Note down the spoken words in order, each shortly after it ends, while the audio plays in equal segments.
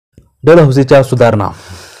डलहौसीच्या सुधारणा.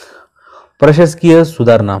 प्रशासकीय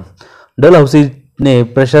सुधारणा. डलहौसीने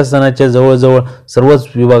प्रशासनाच्या जवळजवळ सर्वच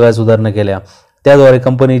विभागात सुधारणा केल्या. त्याद्वारे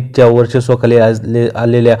कंपनीच्या वर्चस्वाखाली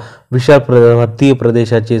आलेल्या विशाल भारतीय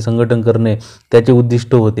प्रदेशाचे संघटन करणे त्याचे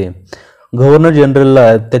उद्दिष्ट होते. गव्हर्नर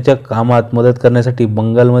जनरलला त्याच्या कामात मदत करण्यासाठी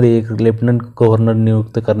बंगालमध्ये एक लेफ्टनंट गव्हर्नर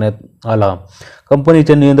नियुक्त करण्यात आला.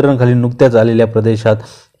 कंपनीच्या नियंत्रणाखाली नुकत्याच आलेल्या प्रदेशात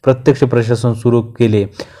प्रत्यक्ष प्रशासन सुरू केले.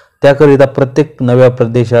 त्याकरिता प्रत्येक नव्या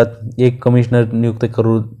प्रदेशात एक कमिशनर नियुक्त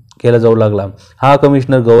केला जाऊ लागला. हा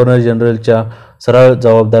कमिशनर गव्हर्नर जनरलच्या सरळ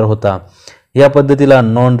जबाबदार होता. या पद्धतीला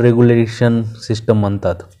नॉन रेग्युलेशन सिस्टम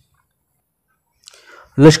म्हणतात.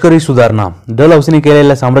 लष्करी सुधारणा. डलहौसीने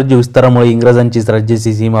केलेल्या साम्राज्य विस्तारामुळे इंग्रजांची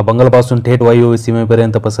राज्याची सीमा बंगालपासून थेट वायव्य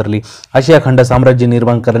सीमेपर्यंत पसरली. आशिया खंडात साम्राज्य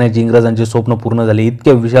निर्माण करण्याचे इंग्रजांचे स्वप्न पूर्ण झाले.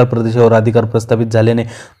 इतक्या विशाल प्रदेशावर अधिकार प्रस्थापित झाल्याने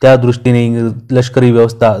त्या दृष्टीने लष्करी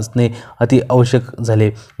व्यवस्था असणे अति आवश्यक झाले.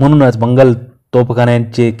 म्हणूनच बंगाल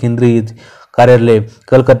तोफखान्यांचे केंद्रीय कार्यालय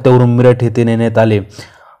कलकत्त्यावरून मिरठ येथे नेण्यात आले.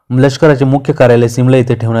 लष्कराचे मुख्य कार्यालय सिमला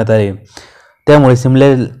येथे ठेवण्यात आले. त्यामुळे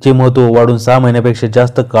सिमल्याचे महत्त्व वाढून 6 महिन्यापेक्षा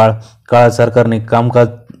जास्त काळात सरकारने कामकाज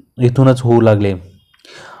इथूनच होऊ लागले.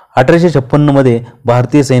 1856 मध्ये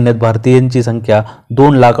भारतीय सैन्यात भारतीयांची संख्या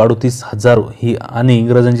 2,38,000 ही आणि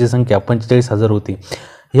इंग्रजांची संख्या 45,000 होती.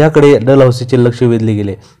 याकडे डलहौसीचे लक्ष वेधले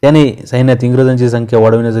गेले. त्याने सैन्यात इंग्रजांची संख्या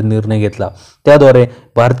वाढवण्याचा निर्णय घेतला. त्याद्वारे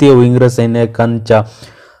भारतीय व इंग्रज सैनिकांच्या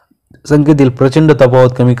संख्येतील प्रचंड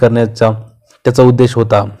तफावत कमी करण्याचा त्याचा उद्देश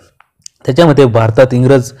होता. त्याच्या मते भारतात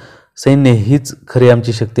इंग्रज सैन्य हीच खरी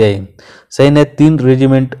आमची शक्ती आहे. सैन्यात 3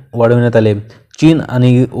 रेजिमेंट वाढवण्यात आले. चीन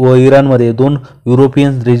आणि व इराणमध्ये 2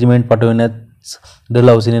 युरोपियन रेजिमेंट पाठवण्यास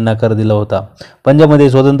डलहौसीने नकार दिला होता. पंजाबमध्ये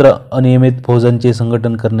स्वतंत्र अनियमित फौजांचे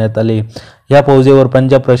संघटन करण्यात आले. या फौजेवर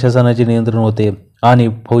पंजाब प्रशासनाचे नियंत्रण होते आणि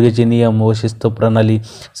फौजेचे नियम व शिस्त प्रणाली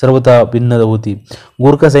सर्वथा भिन्न होती.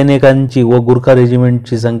 गुरखा सैनिकांची व गुरखा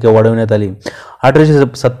रेजिमेंटची संख्या वाढवण्यात आली.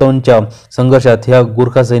 1857च्या संघर्षात ह्या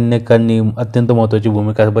गुरखा सैनिकांनी अत्यंत महत्त्वाची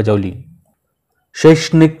भूमिका बजावली.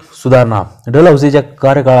 शैक्षणिक सुधारणा. डलहौसीच्या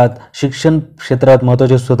कार्यकाळात शिक्षण क्षेत्रात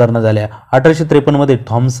महत्त्वाच्या सुधारणा झाल्या. 1853 मध्ये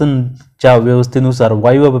थॉम्सनच्या व्यवस्थेनुसार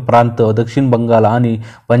वायव्य प्रांत, दक्षिण बंगाल आणि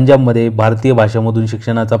पंजाबमध्ये भारतीय भाषांमधून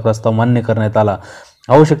शिक्षणाचा प्रस्ताव मान्य करण्यात आला.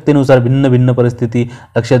 आवश्यकतेनुसार भिन्न भिन्न परिस्थिती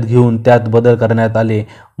लक्षात घेऊन त्यात बदल करण्यात आले.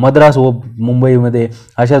 मद्रास व मुंबईमध्ये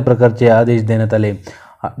अशाच प्रकारचे आदेश देण्यात आले.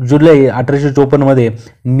 जुलै 1854 मध्ये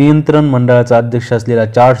नियंत्रण मंडळाचा अध्यक्ष असलेला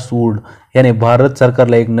चार्ल्स वूड याने भारत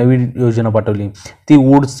सरकारला एक नवी योजना पाठवली. ती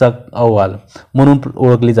वूड्सचा अहवाल म्हणून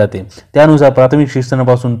ओळखली जाते. त्यानुसार प्राथमिक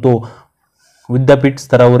शिक्षणापासून तो विद्यापीठ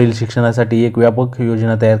स्तरावरील शिक्षणासाठी एक व्यापक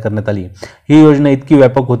योजना तयार करण्यात आली. ही योजना इतकी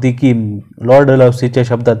व्यापक होती की लॉर्ड डलहौसीच्या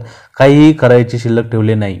शब्दात काहीही करायचे शिल्लक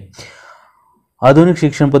ठेवले नाही. आधुनिक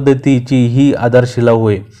शिक्षण पद्धतीची ही आधारशिला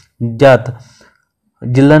होय, ज्यात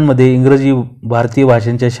जिल्ह्यांमध्ये इंग्रजी भारतीय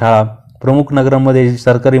भाषांच्या शाळा, प्रमुख नगरांमध्ये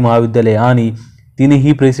सरकारी महाविद्यालय आणि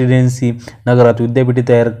 3ही प्रेसिडेन्सी नगरात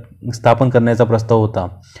विद्यापीठे स्थापन करण्याचा प्रस्ताव होता.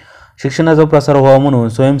 शिक्षणाचा प्रसार व्हावा म्हणून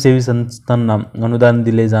स्वयंसेवी संस्थांना अनुदान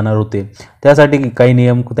दिले जाणार होते. त्यासाठी काही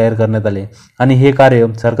नियम तयार करण्यात आले आणि हे कार्य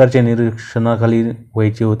सरकारच्या निरीक्षणाखाली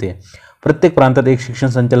व्हायचे होते. प्रत्येक प्रांतात एक शिक्षण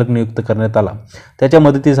संचालक नियुक्त करण्यात आला. त्याच्या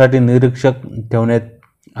मदतीसाठी निरीक्षक ठेवण्यात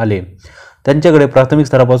आले. त्यांच्याकडे प्राथमिक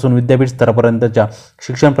स्तरापासून विद्यापीठ स्तरापर्यंतच्या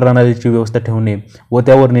शिक्षण प्रणालीची व्यवस्था ठेवणे व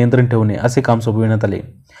त्यावर नियंत्रण ठेवणे असे काम सोपविण्यात आले.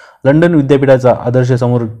 लंडन विद्यापीठाचा आदर्श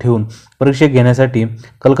समोर ठेवून परीक्षा घेण्यासाठी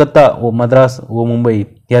कलकत्ता व मद्रास व मुंबई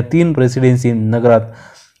या 3 प्रेसिडेन्सी नगरात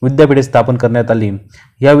विद्यापीठे स्थापन करण्यात आली.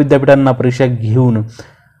 या विद्यापीठांना परीक्षा घेऊन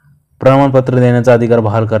प्रमाणपत्र देण्याचा अधिकार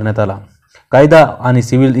बहाल करण्यात आला. कायदा आणि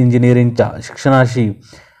सिव्हिल इंजिनिअरिंगच्या शिक्षणाची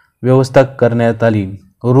व्यवस्था करण्यात आली.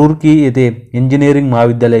 रुरकी येथे इंजिनिअरिंग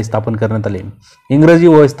महाविद्यालय स्थापन करण्यात आले. इंग्रजी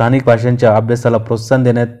व स्थानिक भाषांच्या अभ्यासाला प्रोत्साहन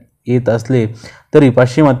देण्यात येत असले तरी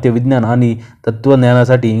पाश्चिमात्य विज्ञान आणि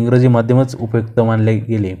तत्त्वज्ञानासाठी इंग्रजी माध्यमच उपयुक्त मानले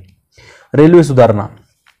गेले. रेल्वे सुधारणा.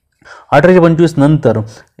 1825 नंतर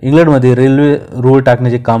इंग्लंडमध्ये रेल्वे रूळ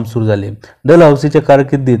टाकण्याचे काम सुरू झाले. डलहौसीच्या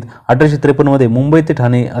कारकिर्दीत 1853 मध्ये मुंबई ते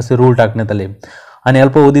ठाणे असे रूळ टाकण्यात आले आणि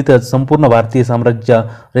अल्पावधीतच संपूर्ण भारतीय साम्राज्य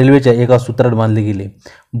रेल्वेच्या एका सूत्रात बांधले गेले.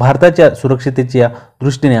 भारताच्या सुरक्षिततेच्या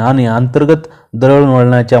दृष्टीने आणि अंतर्गत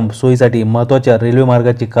दळणवळणाच्या सोयीसाठी महत्त्वाच्या रेल्वे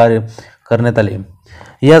मार्गाचे कार्य करण्यात आले.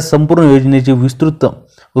 या संपूर्ण योजनेची विस्तृत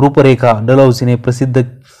रूपरेखा डलहौसीने प्रसिद्ध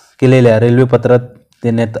केलेल्या रेल्वे पत्रात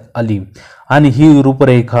देण्यात आली आणि ही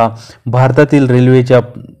रूपरेखा भारतातील रेल्वेच्या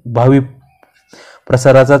भावी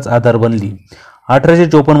प्रसाराचाच आधार बनली.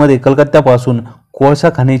 1854 मध्ये कलकत्त्यापासून कोळसा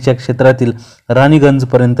खाणीच्या क्षेत्रातील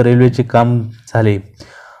राणीगंजपर्यंत रेल्वेचे काम झाले.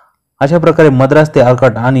 अशा प्रकारे मद्रास ते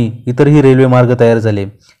आर्काट आणि इतरही रेल्वे मार्ग तयार झाले.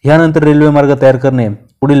 यानंतर रेल्वे मार्ग तयार करणे,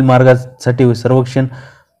 पुढील मार्गासाठी सर्वेक्षण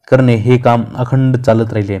करणे हे काम अखंड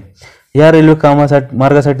चालत राहिले. या रेल्वे कामासाठी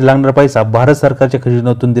मार्गासाठी लागणारा पैसा भारत सरकारच्या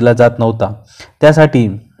खजिन्यातून दिला जात नव्हता. त्यासाठी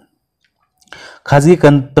खाजगी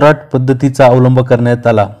कंत्राट पद्धतीचा अवलंब करण्यात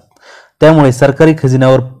आला. त्यामुळे सरकारी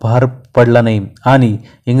खजिन्यावर भार पडला नाही आणि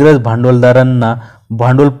इंग्रज भांडवलदारांना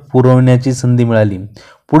भांडवल पुरवण्याची संधी मिळाली.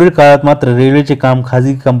 पुढील काळात मात्र रेल्वेचे काम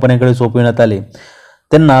खाजगी कंपन्यांकडे सोपविण्यात आले.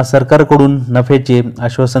 त्यांना सरकारकडून नफ्याचे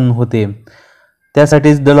आश्वासन होते.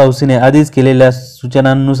 त्यासाठीच डलहौसीने आधीच केलेल्या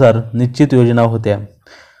सूचनांनुसार निश्चित योजना होत्या.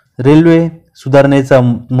 रेल्वे सुधारणेचा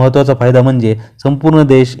महत्त्वाचा फायदा म्हणजे संपूर्ण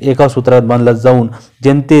देश एका सूत्रात बांधला जाऊन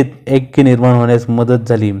जनतेत ऐक्य निर्माण होण्यास मदत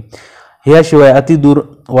झाली. याशिवाय अतिदूर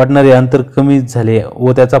वाटणारे अंतर कमी झाले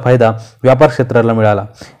व त्याचा फायदा व्यापार क्षेत्राला मिळाला.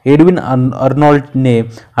 एडविन अर्नॉल्डने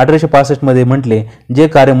 1865 मध्ये म्हटले, जे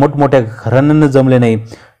कार्य मोठमोठ्या घराण्यांना जमले नाही,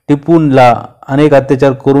 टिपूला अनेक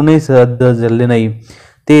अत्याचार करूनही साध्य झाले नाही,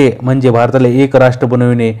 ते म्हणजे भारताला एक राष्ट्र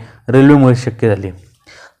बनविणे रेल्वेमुळे शक्य झाले.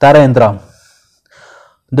 तारायंत्र.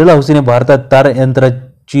 डलहौसीने भारतात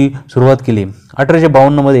तारयंत्राची सुरुवात केली.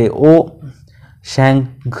 1852 मध्ये ओ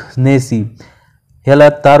शॅंग्नेसी याला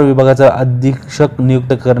तार विभागाचा अधीक्षक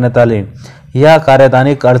नियुक्त करण्यात आले. या कार्यात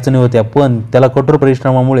अनेक अडचणी होत्या, पण त्याला कठोर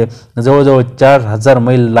परिश्रमामुळे जवळजवळ 4000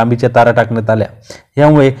 मैल लांबीच्या तारा टाकण्यात आल्या.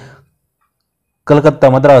 यामुळे कलकत्ता,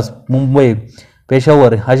 मद्रास, मुंबई,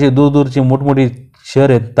 पेशावर अशी दूरदूरची मोठमोठी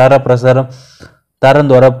शहरे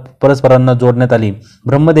तारांद्वारा परस्परांना जोडण्यात आली.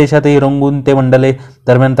 ब्रह्मदेशातही रंगून ते मंडले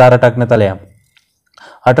दरम्यान तारा टाकण्यात आल्या.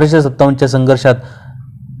 1857च्या संघर्षात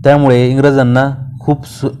त्यामुळे इंग्रजांना खूप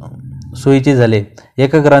सोयीचे झाले.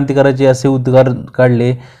 एका क्रांतिकाराचे असे उद्गार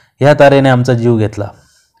काढले, ह्या तारेने आमचा जीव घेतला.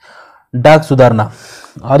 डाक सुधारणा.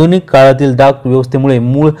 आधुनिक काळातील डाक व्यवस्थेमुळे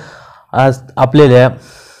मूळ आज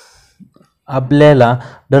आपल्याला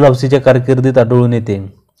डलहौसीच्या कारकिर्दीत आढळून येते.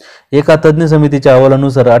 एका तज्ज्ञ समितीच्या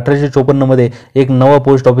अहवालानुसार 1854 मध्ये एक नवा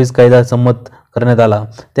पोस्ट ऑफिस कायदा संमत करण्यात आला.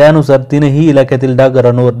 त्यानुसार तीनही इलाक्यातील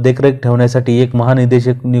डाकघरांवर देखरेख ठेवण्यासाठी एक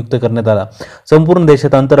महानिदेशक नियुक्त करण्यात आला. संपूर्ण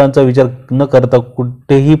देशात अंतरांचा विचार न करता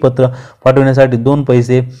कुठेही पत्र पाठवण्यासाठी 2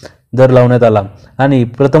 पैसे दर लावण्यात आला आणि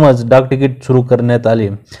प्रथमच डाक तिकीट सुरू करण्यात आले.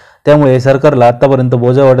 त्यामुळे सरकारला आतापर्यंत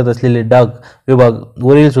बोजा वाटत असलेले डाक विभाग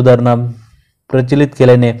वरील सुधारणा प्रचलित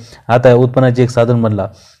केल्याने आता उत्पन्नाचे एक साधन बनला.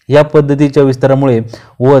 या पद्धतीच्या विस्तारामुळे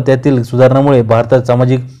व त्यातील सुधारणामुळे भारतात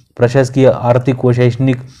सामाजिक, प्रशासकीय, आर्थिक व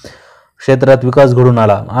शैक्षणिक क्षेत्रात विकास घडून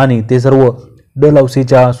आला आणि ते सर्व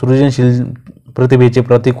डलहौसीच्या सृजनशील प्रतिभेचे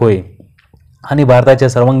प्रतीक होय आणि भारताच्या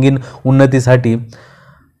सर्वांगीण उन्नतीसाठी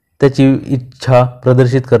त्याची इच्छा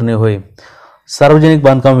प्रदर्शित करणे होय. सार्वजनिक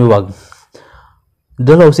बांधकाम विभाग.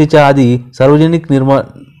 डलहौसीच्या आधी सार्वजनिक निर्माण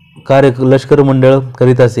कार्य लष्कर मंडळ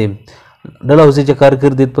करीत असे. डलहौसीच्या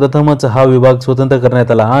कारकिर्दीत प्रथमच हा विभाग स्वतंत्र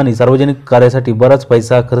करण्यात आला आणि सार्वजनिक कार्यासाठी बराच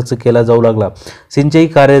पैसा खर्च केला जाऊ लागला. सिंचाई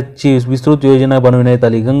कार्याची विस्तृत योजना बनविण्यात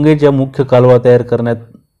आली. गंगेच्या मुख्य कालवा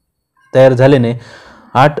तयार झाल्याने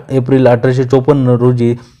 8 एप्रिल 1854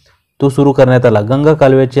 रोजी तो सुरू करण्यात आला. गंगा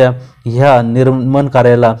कालव्याच्या ह्या निर्माण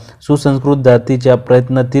कार्याला सुसंस्कृत जातीच्या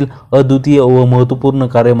प्रयत्नातील अद्वितीय व महत्त्वपूर्ण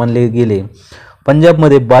कार्य मानले गेले.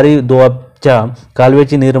 पंजाबमध्ये बारी दोआबच्या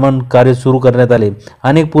कालव्याचे निर्माण कार्य सुरू करण्यात आले.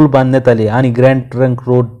 अनेक पूल बांधण्यात आले आणि ग्रँड ट्रंक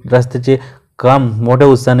रोड रस्त्याचे काम मोठ्या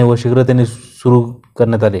उत्साहाने व शीघ्रतेने सुरू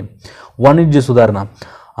करण्यात आले. वाणिज्य सुधारणा.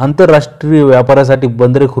 आंतरराष्ट्रीय व्यापारासाठी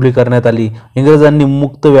बंदरे खुली करण्यात आली. इंग्रजांनी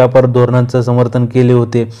मुक्त व्यापार धोरणांचे समर्थन केले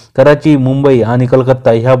होते. कराची, मुंबई आणि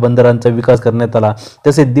कलकत्ता ह्या बंदरांचा विकास करण्यात आला.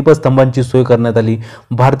 तसेच दीपस्तंभांची सोय करण्यात आली.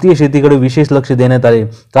 भारतीय शेतीकडे विशेष लक्ष देण्यात आले.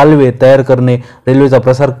 कालवे तयार करणे, रेल्वेचा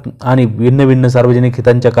प्रसार आणि भिन्न भिन्न सार्वजनिक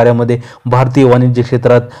हितांच्या कार्यामध्ये भारतीय वाणिज्य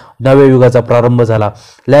क्षेत्रात नव्या युगाचा प्रारंभ झाला.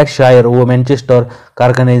 लँकशायर व मँचेस्टर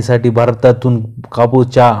कारखान्यांसाठी भारतातून कापूस,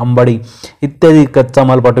 चहा, आंबाडी इत्यादी कच्चा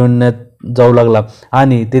माल पाठविण्यात जाऊ लागला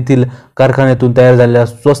आणि तेथील कारखान्यातून तयार झालेला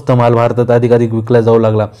स्वस्त माल भारतात अधिकाधिक विकला जाऊ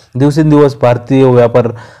लागला. दिवसेंदिवस भारतीय व्यापार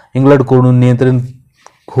इंग्लंडकडून नियंत्रित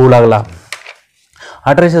होऊ लागला.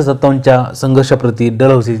 1857च्या संघर्षाप्रती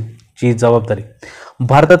डलहौसीची जबाबदारी.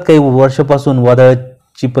 भारतात काही वर्षापासून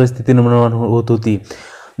वादळाची परिस्थिती निर्माण होत होती.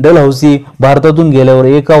 डलहौसी भारतातून गेल्यावर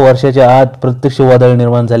एका वर्षाच्या आत प्रत्यक्ष वादळ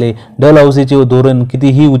निर्माण झाले. डलहौसीचे धोरण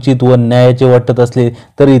कितीही उचित व न्यायाचे वाटत असले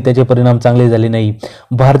तरी त्याचे परिणाम चांगले झाले नाही.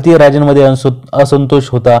 भारतीय राज्यांमध्ये असंतोष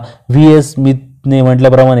होता. व्ही.एस. स्मिथने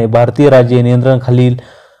म्हटल्याप्रमाणे भारतीय राज्ये नियंत्रणाखालील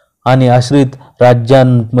आणि आश्रित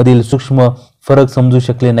राज्यांमधील सूक्ष्म फरक समजू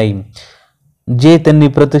शकले नाही. जे त्यांनी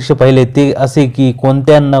प्रत्यक्ष पाहिले ते असे की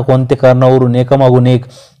कोणत्या ना कोणत्या कारणावरून एकामागून एक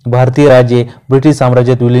भारतीय राज्ये ब्रिटिश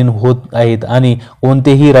साम्राज्यात विलीन होत आहेत आणि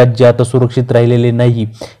कोणतेही राज्य आता सुरक्षित राहिलेले नाही.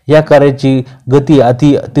 या कार्याची गती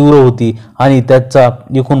अति तीव्र होती आणि त्याचा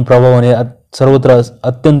एकूण प्रभावाने सर्वत्र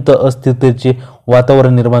अत्यंत अस्थिरतेचे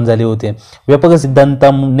वातावरण निर्माण झाले होते. व्यापक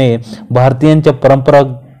सिद्धांताने भारतीयांच्या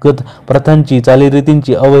परंपरागत प्रथांची,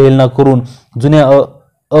 चालीरीतींची अवहेलना करून जुन्या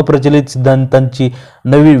अप्रचलित सिद्धांतांची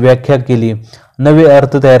नवी व्याख्या केली, नवे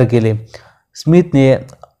अर्थ तयार केले. स्मिथने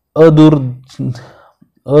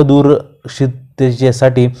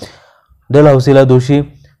अदूरदर्शितेसाठी डलहौसीला दोषी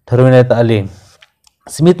ठरविण्यात आले.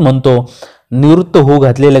 स्मिथ म्हणतो, निवृत्त होऊ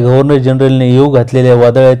घातलेल्या गव्हर्नर जनरलने येऊ घातलेल्या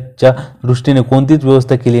वादळाच्या दृष्टीने कोणतीच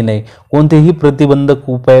व्यवस्था केली नाही, कोणतेही प्रतिबंधक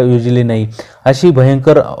उपाय योजले नाही. अशी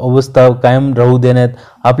भयंकर अवस्था कायम राहू देण्यात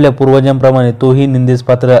आपल्या पूर्वजांप्रमाणे तोही निंदेस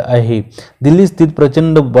पात्र आहे. दिल्ली स्थित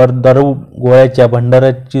प्रचंड दारुगोळ्याच्या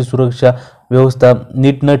भंडाराची सुरक्षा व्यवस्था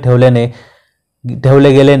नीट न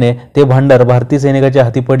ठेवल्या गेल्याने ते भांडार भारतीय सैनिकाच्या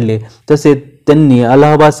हाती पडले. तसेच त्यांनी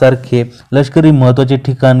अलाहाबाद सारखे लष्करी महत्त्वाचे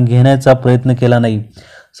ठिकाण घेण्याचा प्रयत्न केला नाही.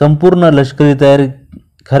 संपूर्ण लष्करी तयारी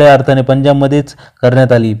खऱ्या अर्थाने पंजाबमध्येच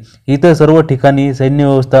करण्यात आली. इतर सर्व ठिकाणी सैन्य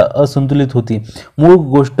व्यवस्था असंतुलित होती. मूळ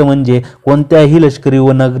गोष्ट म्हणजे कोणत्याही लष्करी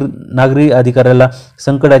व नागरी अधिकाऱ्याला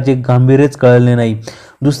संकटाचे गांभीर्यच कळले नाही.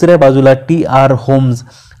 दुसऱ्या बाजूला T.R. होम्स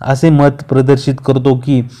असे मत प्रदर्शित करतो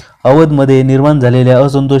की अवधमध्ये निर्माण झालेल्या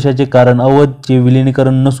असंतोषाचे कारण अवधचे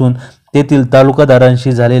विलिनीकरण नसून तेथील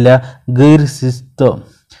तालुकादारांशी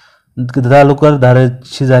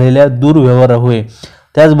झालेल्या दुर्व्यवहार होय.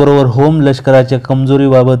 त्याचबरोबर होम लष्कराच्या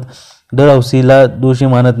कमजोरीबाबत डलहौसीला दोषी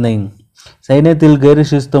मानत नाही. सैन्यातील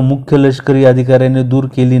गैरशिस्त मुख्य लष्करी अधिकाऱ्याने दूर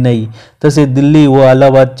केली नाही. तसेच दिल्ली व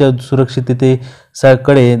अलाहाबादच्या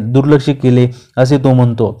सुरक्षिततेकडे दुर्लक्ष केले असे तो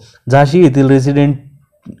म्हणतो. झाशी येथील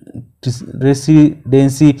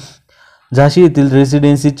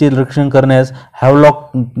रेसिडेन्सीचे रक्षण करण्यास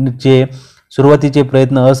हॅवलॉकचे सुरुवातीचे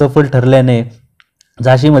प्रयत्न असफल ठरल्याने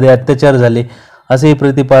झाशीमध्ये अत्याचार झाले असे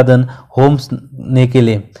प्रतिपादन होम्सने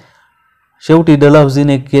केले. शेवटी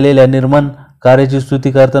डलहौसीने केलेल्या निर्माण कार्याची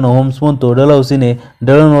स्तुती करताना होम्स म्हणतो, डलहौसीने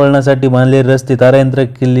दळणवळणासाठी बांधलेले रस्ते,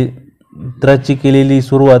 तारायंत्राची केलेली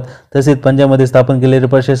सुरुवात तसेच पंजाबमध्ये स्थापन केलेले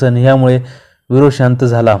प्रशासन यामुळे विरोध शांत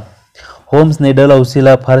झाला. होम्सने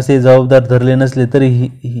डलहौसीला फारसे जबाबदार धरले नसले तरी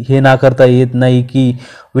हे नाकारता येत नाही की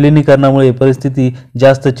विलिनीकरणामुळे परिस्थिती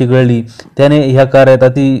जास्त चिघळली. त्याने ह्या कार्यात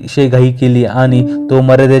अतिशय घाई केली आणि तो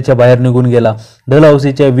मर्यादेच्या बाहेर निघून गेला.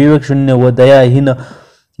 डलहौसीच्या विवेकशून्य व दयाहीन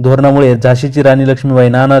धोरणामुळे झाशीची राणी लक्ष्मीबाई,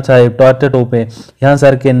 नानासाहेब, तात्या टोपे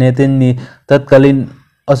यांसारख्या नेत्यांनी तत्कालीन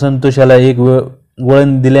असंतोषाला एक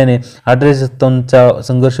वळण दिल्याने 1857चा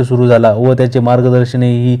संघर्ष सुरू झाला व त्याचे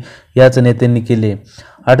मार्गदर्शनही याच नेत्यांनी केले.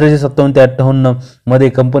 1857 ते 58 मध्ये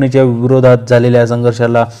कंपनीच्या विरोधात झालेल्या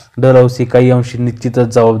संघर्षाला डलहौसी काही अंशी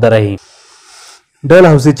निश्चितच जबाबदार आहे.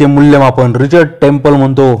 डलहौसीचे मूल्यमापन. रिचर्ड टेम्पल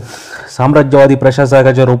म्हणतो, साम्राज्यवादी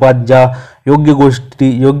प्रशासकाच्या रूपात ज्या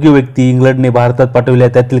योग्य व्यक्ती इंग्लंडने भारतात पाठविल्या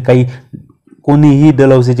त्यातील कोणीही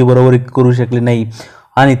डलहौसीची बरोबरी करू शकले नाही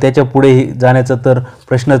आणि त्याच्या पुढे जाण्याचा तर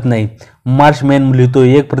प्रश्नच नाही. मार्शमॅन लिहितो,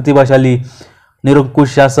 एक प्रतिभाशाली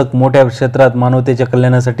निरंकुश शासक मोठ्या क्षेत्रात मानवतेच्या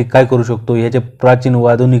कल्याणासाठी काय करू शकतो याचे प्राचीन व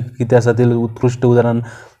आधुनिक इतिहासातील उत्कृष्ट उदाहरण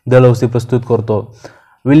डलहौसी प्रस्तुत करतो.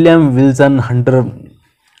 विल्यम विल्सन हंटर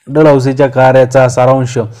डलहौसीच्या कार्याचा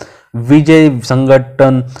सारांश विजय,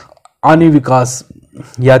 संघटन आणि विकास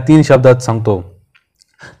या 3 शब्दात सांगतो.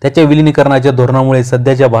 त्याच्या विलिनीकरणाच्या धोरणामुळे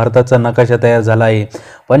सध्याच्या भारताचा नकाशा तयार झाला आहे.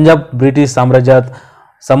 पंजाब ब्रिटिश साम्राज्यात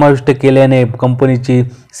समाविष्ट केल्याने कंपनीची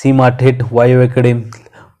सीमा थेट वायव्येकडे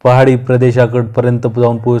पहाडी प्रदेशापर्यंत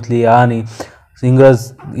जाऊन पोहोचली आणि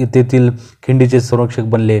इंग्रज तेथील खिंडीचे संरक्षक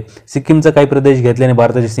बनले. सिक्कीमचा काही प्रदेश घेतल्याने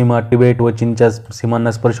भारताची सीमा तिबेट व चीनच्या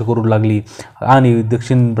सीमांना स्पर्श करू लागली आणि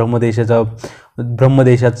दक्षिण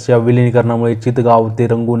ब्रह्मदेशाच्या विलिनीकरणामुळे चितगाव ते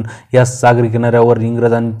रंगून या सागरी किनाऱ्यावर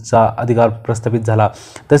इंग्रजांचा अधिकार प्रस्थापित झाला.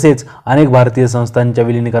 तसेच अनेक भारतीय संस्थांच्या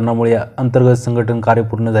विलिनीकरणामुळे अंतर्गत संघटन कार्य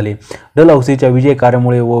पूर्ण झाले. डलहौसीच्या विजय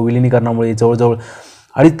कार्यामुळे व विलिनीकरणामुळे जवळजवळ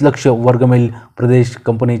 2.5 लाख वर्गमैल प्रदेश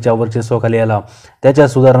कंपनीच्या वर्चस्वाखाली आला. त्याच्या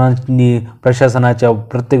सुधारणांनी प्रशासनाचा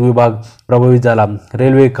प्रत्येक विभाग प्रभावित झाला.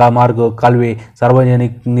 रेल्वे, मार्ग, कालवे,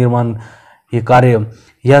 सार्वजनिक निर्माण हे कार्य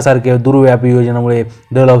यासारख्या दूरव्यापी योजनांमुळे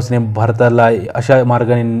डलहौसीने भारताला अशा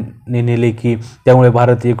मार्गाने नेले की त्यामुळे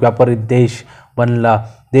भारत एक व्यापारी देश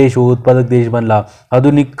व उत्पादक देश बनला.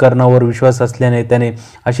 आधुनिकीकरणावर विश्वास असल्याने त्याने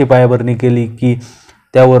अशी पायाभरणी केली की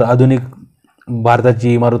त्यावर आधुनिक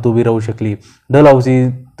भारताची इमारत उभी राहू शकली.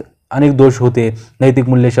 डलहौसीत अनेक दोष होते. नैतिक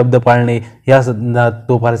मूल्य, शब्द पाळणे या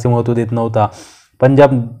तो फारसे महत्त्व देत नव्हता.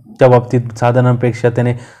 पंजाबच्या बाबतीत साधनांपेक्षा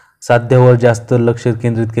त्याने साध्यावर जास्त लक्ष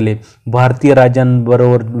केंद्रित केले. भारतीय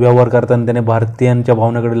राजांबरोबर व्यवहार करताना त्याने भारतीयांच्या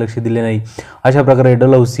भावनेकडे लक्ष दिले नाही. अशा प्रकारे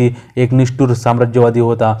डलहौसी एक निष्ठुर साम्राज्यवादी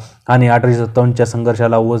होता आणि 1857च्या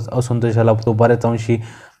संघर्षाला व असंतोषाला तो बऱ्याच अंशी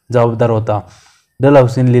जबाबदार होता.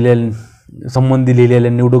 डलहौसीने संबंधी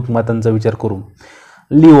लिहिलेल्या निवडक मतांचा विचार करू.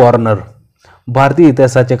 ली वॉर्नर. भारतीय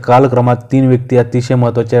इतिहासाच्या कालक्रमात 3 व्यक्ती अतिशय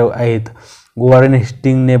महत्त्वाच्या आहेत. वॉरेन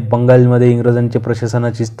हेस्टिंगने बंगालमध्ये इंग्रजांच्या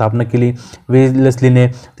प्रशासनाची स्थापना केली. वेलेस्लीने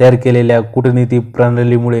तयार केलेल्या कूटनीती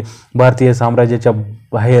प्रणालीमुळे भारतीय साम्राज्याच्या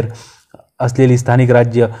बाहेर असलेली स्थानिक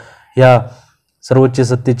राज्य ह्या सर्वोच्च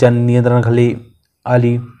सत्तेच्या नियंत्रणाखाली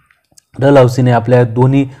आली. डलहौसीने आपल्या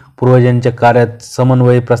दोन्ही पूर्वजांच्या कार्यात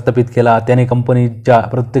समन्वय प्रस्थापित केला. त्याने कंपनीच्या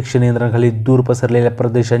प्रत्यक्ष नियंत्रणाखाली दूर पसरलेल्या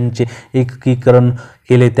प्रदेशांचे एकीकरण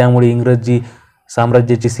केले. त्यामुळे इंग्रजी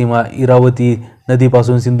साम्राज्याची सीमा इरावती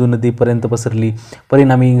नदीपासून सिंधू नदीपर्यंत पसरली.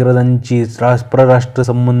 परिणामी इंग्रजांची परराष्ट्र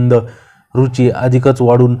संबंध रुची अधिकच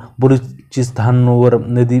वाढून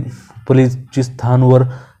बलुचिस्तानवर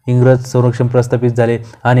इंग्रज संरक्षण प्रस्थापित झाले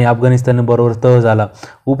आणि अफगाणिस्तानबरोबर तह झाला.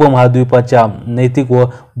 उपमहाद्वीपाच्या नैतिक व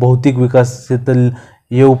भौतिक विकासातील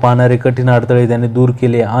येऊ पाहणारे कठीण अडथळे त्याने दूर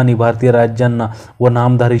केले आणि भारतीय राज्यांना व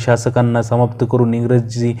नामधारी शासकांना समाप्त करून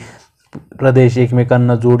इंग्रजी प्रदेश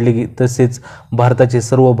एकमेकांना जोडले. तसेच भारताचे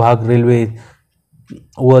सर्व भाग रेल्वे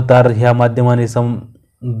व तार ह्या माध्यमाने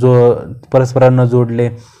परस्परांना जोडले.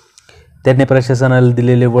 त्याने प्रशासनाला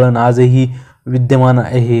दिलेले वळण आजही विद्यमान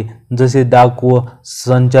आहे. जसे डाक व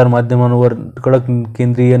संचार माध्यमांवर कडक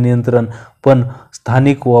केंद्रीय नियंत्रण पण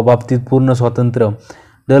स्थानिक व बाबतीत पूर्ण स्वातंत्र्य.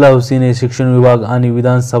 डलहौसीने शिक्षण विभाग आणि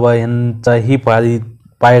विधानसभा यांचाही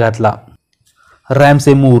पाय घातला.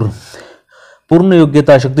 रॅमसे मूर पूर्ण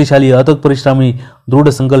योग्यता, शक्तिशाली, अथक परिश्रमी, दृढ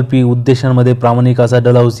संकल्पी, उद्देशांमध्ये प्रामाणिक असा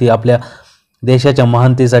डलहौसी आपल्या देशाच्या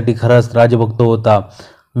महानतेसाठी खराच राजभक्त होता.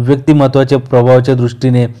 व्यक्तिमत्वाच्या प्रभावाच्या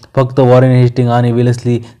दृष्टीने फक्त वॉरेन हेस्टिंग आणि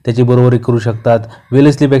वेलेस्ली त्याची बरोबरी करू शकतात.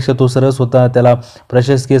 वेलेस्लीपेक्षा तो सरस होता. त्याला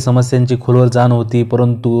प्रशासकीय समस्यांची खोलवर जाण होती.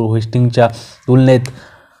 परंतु हेस्टिंगच्या तुलनेत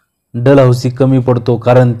डलहौसी कमी पडतो,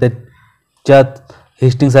 कारण त्याच्यात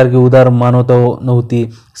हेस्टिंगसारखी उदार मानवता नव्हती.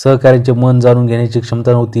 सहकार्याचे मन जाणून घेण्याची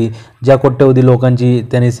क्षमता नव्हती. ज्या कोट्यवधी लोकांची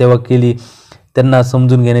त्याने सेवा केली त्यांना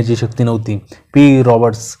समजून घेण्याची शक्ती नव्हती. पी.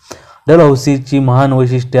 रॉबर्ट्स डलहौसीची महान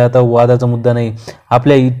वैशिष्ट्ये आता वादाचा मुद्दा नाही.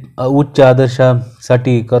 आपल्या उच्च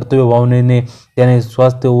आदर्शासाठी कर्तव्य भावनेने त्याने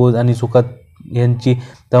स्वास्थ्य आणि सुखात यांची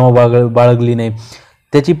तमा बाळगली नाही.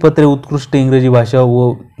 त्याची पत्रे उत्कृष्ट इंग्रजी भाषा व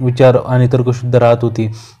विचार आणि तर्कशुद्ध राहत होती.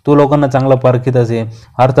 तो लोकांना चांगला पारखीत असे.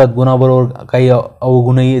 अर्थात गुणाबरोबर काही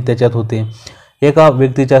अवगुणही त्याच्यात होते. एका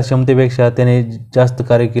व्यक्तीच्या क्षमतेपेक्षा त्याने जास्त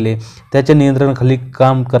कार्य केले. त्याच्या नियंत्रणाखाली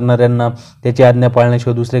काम करणाऱ्यांना त्याची आज्ञा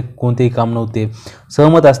पाळण्याशिवाय दुसरे कोणतेही काम नव्हते.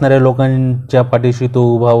 सहमत असणाऱ्या लोकांच्या पाठीशी तो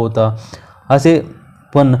उभा होता असे,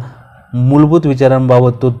 पण मूलभूत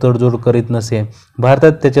विचारांबाबत तो तडजोड करीत नसे.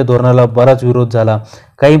 भारतात त्याच्या धोरणाला बराच विरोध झाला,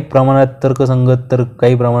 काही प्रमाणात तर्कसंगत तर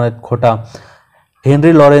काही प्रमाणात खोटा.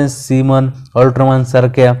 हेनरी लॉरेन्स, सिमन ऑल्टरमन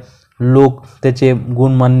सारख्या लोक त्याचे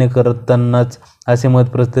गुण मान्य करतानाच असे मत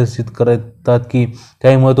प्रदर्शित करतात की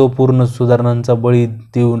काही महत्त्वपूर्ण सुधारणांचा बळी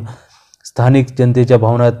देऊन स्थानिक जनतेच्या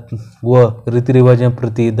भावना व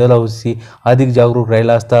रीतिरिवाजांप्रती डलहौसी अधिक जागरूक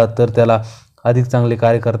राहिला असता तर त्याला अधिक चांगले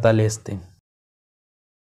कार्य करता आले असते.